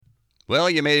Well,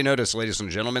 you may notice, ladies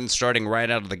and gentlemen, starting right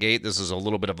out of the gate, this is a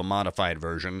little bit of a modified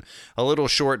version, a little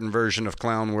shortened version of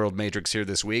Clown World Matrix here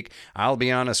this week. I'll be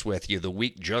honest with you, the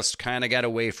week just kind of got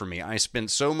away from me. I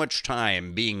spent so much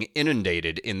time being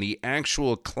inundated in the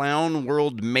actual Clown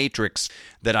World Matrix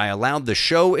that I allowed the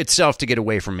show itself to get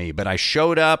away from me. But I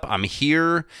showed up, I'm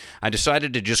here, I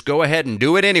decided to just go ahead and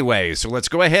do it anyway. So let's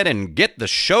go ahead and get the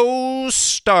show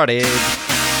started.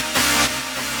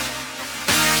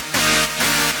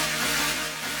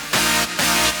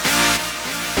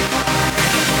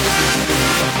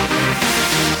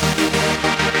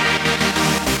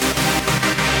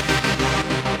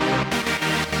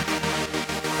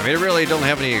 I mean, I really don't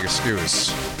have any excuse.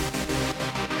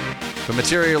 The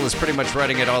material is pretty much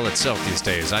writing it all itself these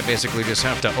days. I basically just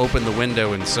have to open the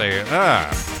window and say,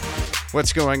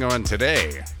 what's going on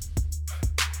today?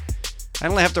 I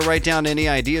don't have to write down any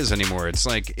ideas anymore. It's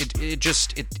like,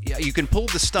 you can pull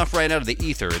the stuff right out of the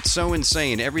ether. It's so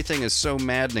insane. Everything is so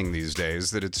maddening these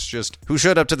days that it's just, who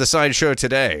showed up to the sideshow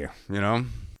today, you know?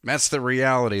 That's the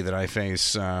reality that I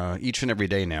face each and every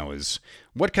day now is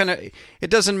it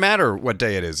doesn't matter what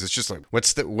day it is. It's just like,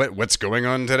 what's going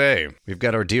on today? We've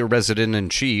got our dear resident in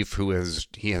chief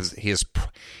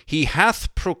he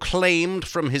hath proclaimed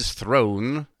from his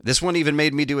throne. This one even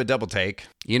made me do a double take.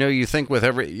 You know, you think with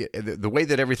the way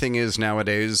that everything is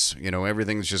nowadays, you know,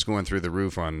 everything's just going through the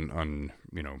roof on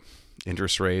you know,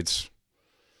 interest rates,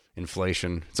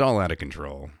 inflation. It's all out of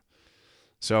control.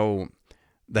 So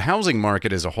the housing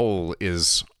market as a whole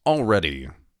is already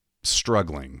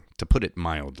struggling, to put it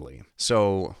mildly.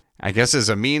 So I guess as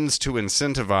a means to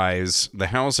incentivize the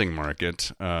housing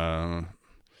market,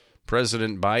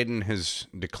 President Biden has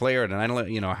declared, and I don't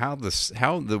know how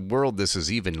the world this is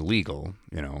even legal,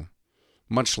 you know,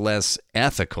 much less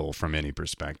ethical from any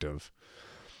perspective.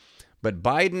 But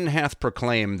Biden hath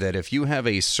proclaimed that if you have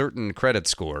a certain credit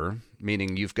score,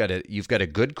 meaning you've got a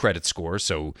good credit score,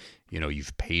 so you know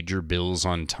you've paid your bills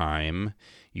on time,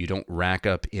 you don't rack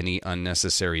up any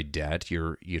unnecessary debt,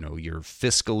 you're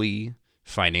fiscally,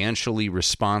 financially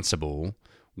responsible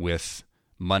with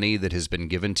money that has been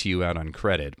given to you out on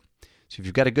credit. So if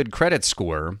you've got a good credit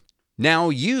score, now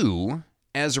you,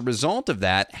 as a result of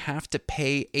that, have to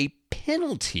pay a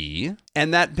penalty,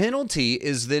 and that penalty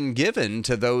is then given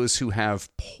to those who have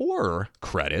poor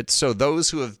credit, so those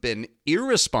who have been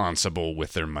irresponsible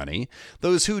with their money,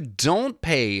 those who don't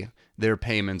pay their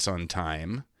payments on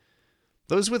time.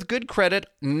 Those with good credit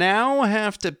now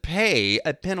have to pay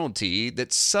a penalty that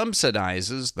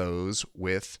subsidizes those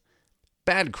with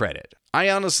bad credit. I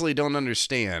honestly don't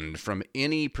understand from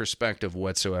any perspective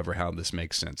whatsoever how this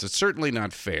makes sense. It's certainly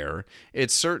not fair.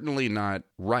 It's certainly not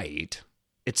right.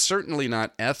 It's certainly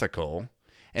not ethical.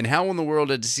 And how in the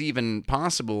world it's even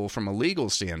possible from a legal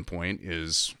standpoint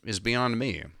is beyond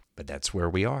me. But that's where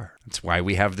we are. That's why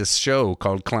we have this show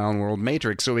called Clown World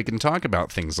Matrix, so we can talk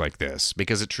about things like this,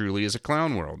 because it truly is a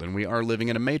clown world, and we are living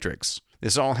in a matrix.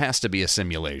 This all has to be a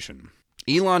simulation.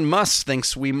 Elon Musk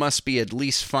thinks we must be at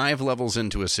least 5 levels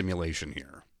into a simulation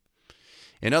here.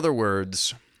 In other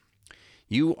words,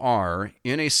 you are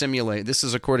in a simulation. This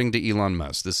is according to Elon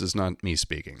Musk. This is not me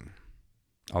speaking,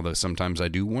 although sometimes I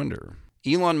do wonder.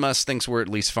 Elon Musk thinks we're at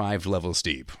least 5 levels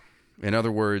deep. In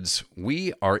other words,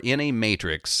 we are in a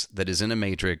matrix that is in a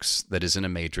matrix that is in a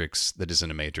matrix that is in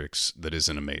a matrix that is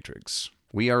in a matrix.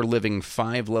 We are living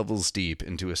 5 levels deep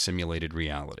into a simulated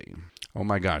reality. Oh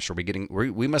my gosh,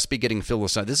 we must be getting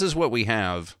philosophical. This is what we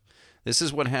have. This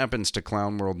is what happens to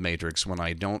Clown World Matrix when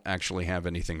I don't actually have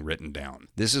anything written down.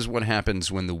 This is what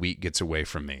happens when the week gets away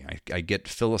from me. I get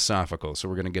philosophical, so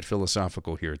we're going to get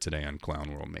philosophical here today on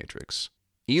Clown World Matrix.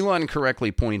 Elon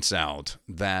correctly points out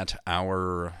that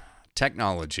our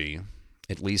technology,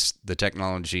 at least the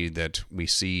technology that we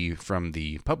see from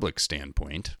the public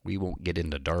standpoint, we won't get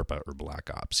into DARPA or Black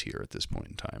Ops here at this point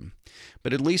in time,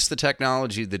 but at least the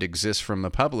technology that exists from a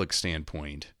public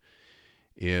standpoint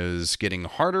is getting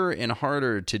harder and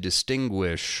harder to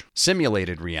distinguish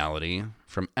simulated reality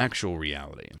from actual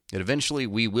reality. And eventually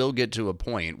we will get to a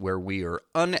point where we are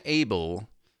unable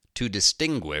to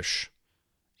distinguish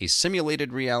a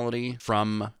simulated reality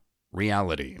from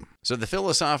reality. So the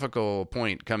philosophical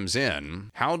point comes in.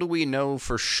 How do we know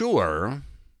for sure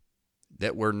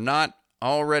that we're not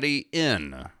already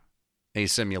in a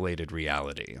simulated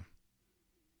reality?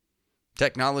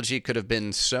 Technology could have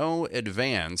been so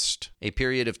advanced a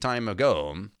period of time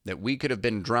ago that we could have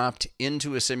been dropped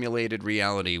into a simulated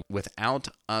reality without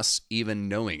us even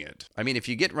knowing it. I mean, if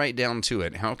you get right down to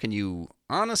it, how can you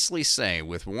honestly say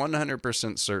with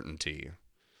 100% certainty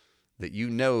that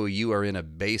you know you are in a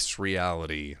base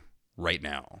reality right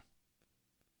now?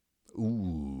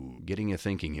 Ooh. getting you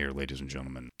thinking here, ladies and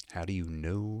gentlemen. How do you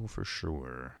know for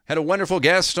sure? Had a wonderful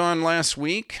guest on last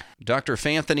week, Dr.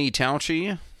 Fanthony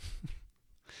Tauci.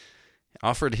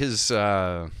 Offered his,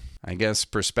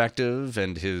 perspective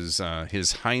and his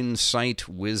hindsight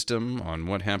wisdom on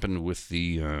what happened with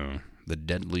the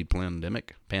deadly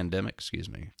pandemic.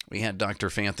 We had Dr.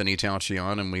 Fanthony Tauci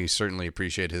on, and we certainly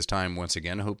appreciate his time once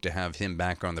again. Hope to have him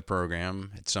back on the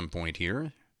program at some point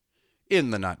here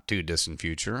in the not-too-distant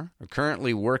future. We're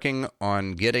currently working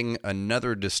on getting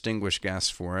another distinguished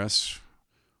guest for us,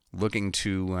 looking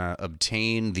to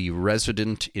obtain the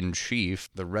resident-in-chief,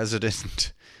 the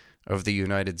resident of the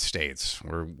United States.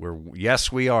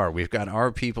 Yes, we are. We've got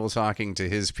our people talking to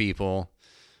his people.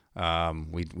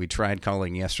 We tried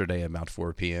calling yesterday about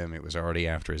 4 p.m. It was already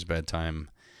after his bedtime,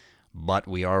 but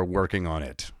we are working on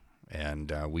it,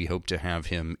 and we hope to have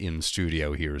him in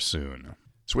studio here soon.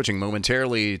 Switching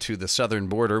momentarily to the southern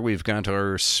border, we've got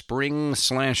our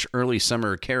spring/early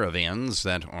summer caravans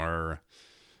that are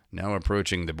now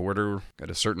approaching the border. Got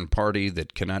a certain party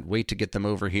that cannot wait to get them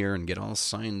over here and get all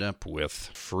signed up with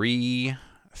free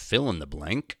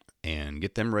fill-in-the-blank and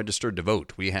get them registered to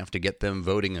vote. We have to get them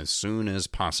voting as soon as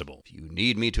possible. If you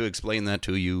need me to explain that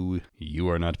to you, you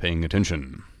are not paying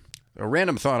attention. A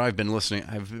random thought I've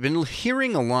been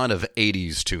hearing a lot of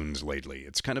 80's tunes lately.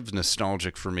 It's kind of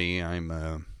nostalgic for me. I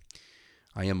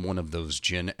am one of those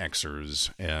Gen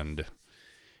Xers, and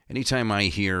anytime I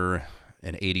hear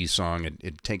an 80's song,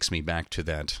 it takes me back to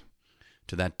that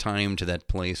time, to that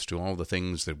place, to all the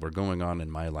things that were going on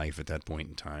in my life at that point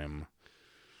in time.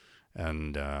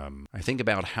 And I think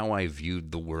about how I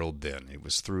viewed the world then. It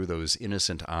was through those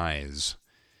innocent eyes,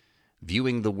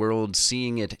 viewing the world,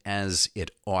 seeing it as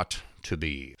it ought to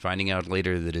be. Finding out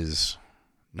later that it is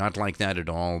not like that at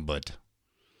all, but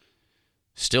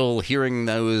still hearing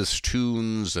those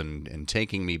tunes and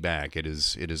taking me back. It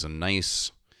is a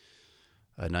nice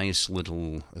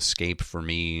little escape for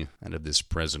me out of this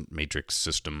present matrix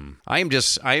system.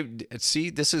 This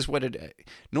is what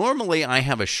normally I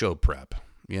have a show prep.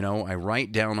 I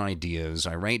write down ideas.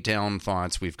 I write down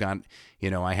thoughts. We've got,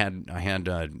 I had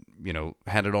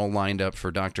it all lined up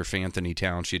for Dr. Fanthony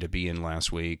Tauci to be in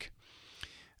last week.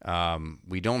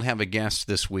 We don't have a guest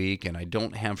this week, and I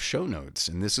don't have show notes.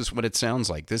 And this is what it sounds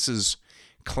like. This is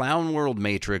Clown World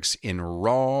Matrix in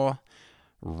raw,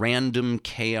 random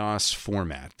chaos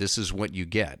format. This is what you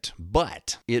get.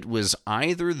 But it was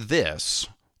either this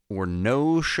or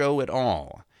no show at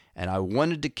all. And I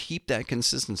wanted to keep that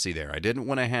consistency there. I didn't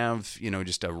want to have,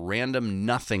 just a random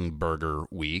nothing burger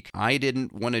week. I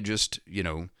didn't want to just,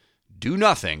 do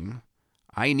nothing.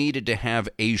 I needed to have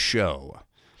a show.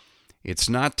 It's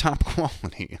not top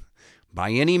quality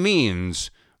by any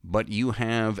means, but you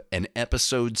have an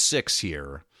episode 6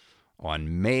 here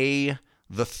on May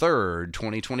the 3rd,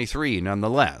 2023,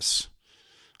 nonetheless.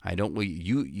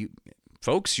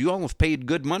 Folks, you all have paid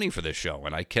good money for this show,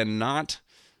 and I cannot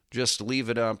just leave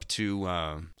it up to,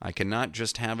 I cannot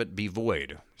just have it be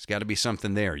void. There's got to be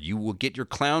something there. You will get your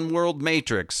Clown World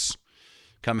Matrix,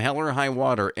 come hell or high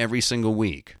water, every single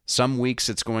week. Some weeks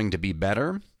it's going to be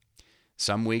better.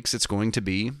 Some weeks it's going to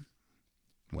be,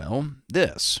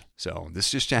 this. So this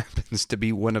just happens to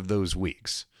be one of those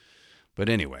weeks. But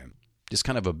anyway, just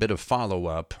kind of a bit of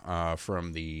follow-up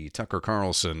from the Tucker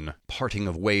Carlson parting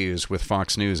of ways with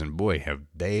Fox News, and boy, have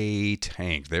they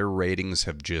tanked. Their ratings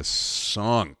have just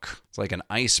sunk. It's like an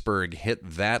iceberg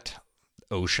hit that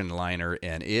ocean liner,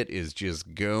 and it is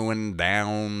just going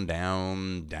down,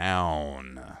 down,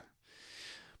 down.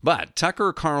 But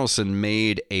Tucker Carlson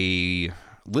made a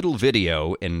little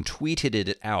video and tweeted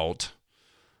it out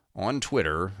on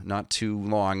Twitter not too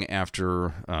long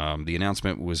after the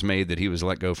announcement was made that he was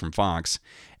let go from Fox,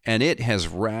 and it has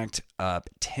racked up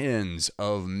tens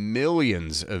of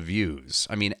millions of views.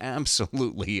 I mean,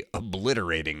 absolutely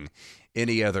obliterating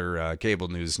any other cable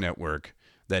news network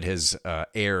that has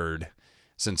aired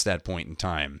since that point in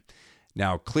time.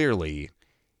 Now, clearly,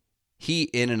 he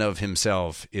in and of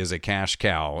himself is a cash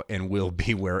cow and will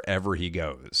be wherever he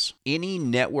goes. Any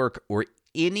network or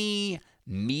any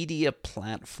media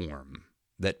platform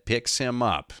that picks him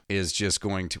up is just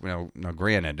going to, now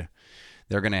granted,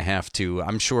 they're going to have to,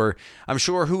 I'm sure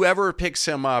whoever picks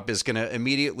him up is going to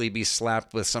immediately be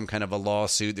slapped with some kind of a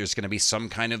lawsuit. There's going to be some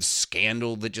kind of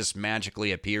scandal that just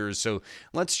magically appears. So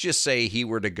let's just say he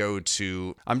were to go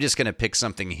to, I'm just going to pick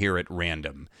something here at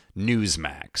random,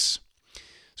 Newsmax.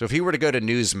 So if he were to go to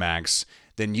Newsmax,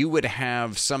 then you would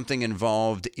have something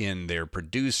involved in their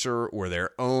producer or their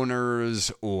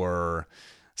owners or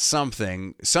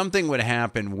something. Something would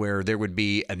happen where there would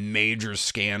be a major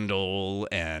scandal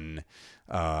and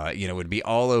It would be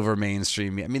all over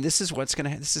mainstream. I mean, this is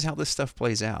this is how this stuff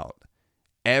plays out.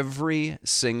 Every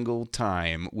single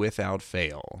time, without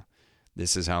fail.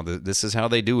 This is how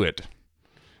they do it.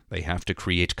 They have to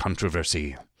create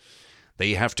controversy.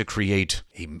 They have to create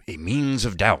a means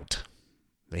of doubt.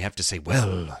 They have to say,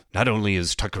 well, not only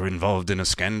is Tucker involved in a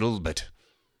scandal, but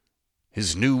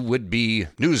his new would-be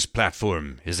news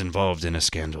platform is involved in a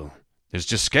scandal. There's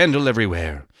just scandal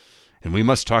everywhere, and we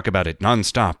must talk about it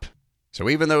nonstop. So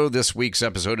even though this week's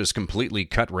episode is completely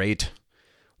cut rate,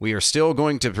 we are still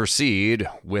going to proceed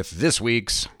with this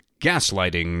week's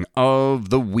Gaslighting of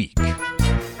the Week.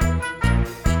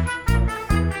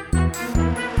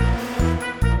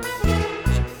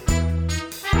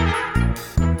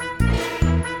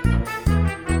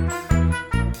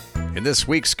 In this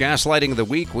week's Gaslighting of the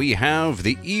Week, we have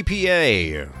the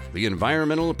EPA, the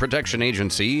Environmental Protection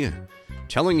Agency,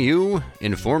 informing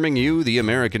you, the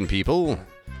American people,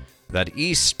 that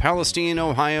East Palestine,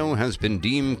 Ohio has been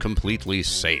deemed completely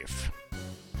safe.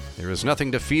 There is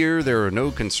nothing to fear, there are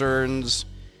no concerns.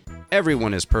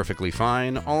 Everyone is perfectly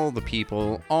fine, all the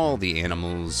people, all the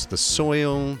animals, the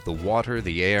soil, the water,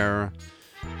 the air.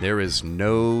 There is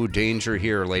no danger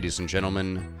here, ladies and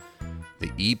gentlemen.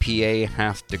 The EPA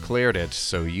hath declared it,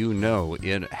 so you know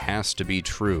it has to be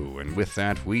true. And with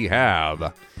that, we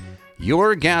have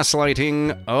your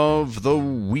Gaslighting of the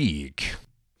Week.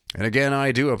 And again,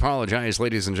 I do apologize,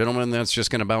 ladies and gentlemen. That's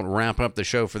just going to about wrap up the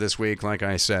show for this week. Like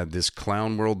I said, this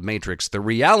Clown World Matrix, the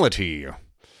reality,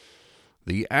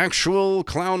 the actual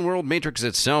Clown World Matrix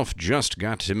itself just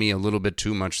got to me a little bit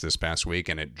too much this past week,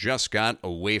 and it just got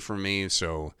away from me,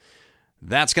 so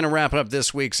that's going to wrap up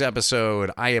this week's episode.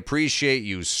 I appreciate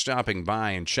you stopping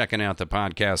by and checking out the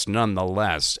podcast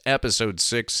nonetheless. Episode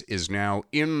 6 is now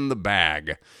in the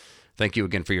bag. Thank you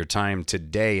again for your time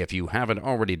today. If you haven't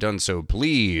already done so,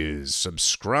 please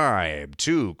subscribe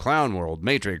to Clown World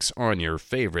Matrix on your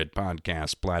favorite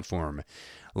podcast platform.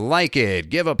 Like it,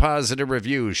 give a positive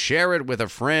review, share it with a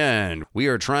friend. We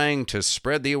are trying to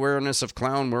spread the awareness of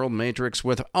Clown World Matrix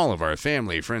with all of our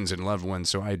family, friends, and loved ones,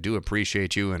 so I do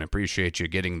appreciate you and appreciate you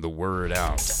getting the word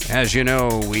out. As you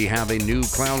know, we have a new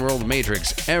Clown World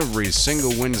Matrix every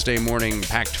single Wednesday morning,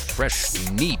 packed fresh,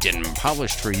 neat, and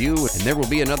polished for you, and there will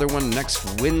be another one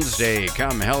next Wednesday.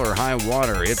 Come hell or high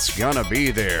water, it's gonna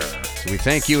be there. So we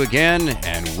thank you again,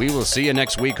 and we will see you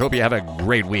next week. Hope you have a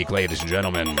great week, ladies and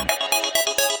gentlemen.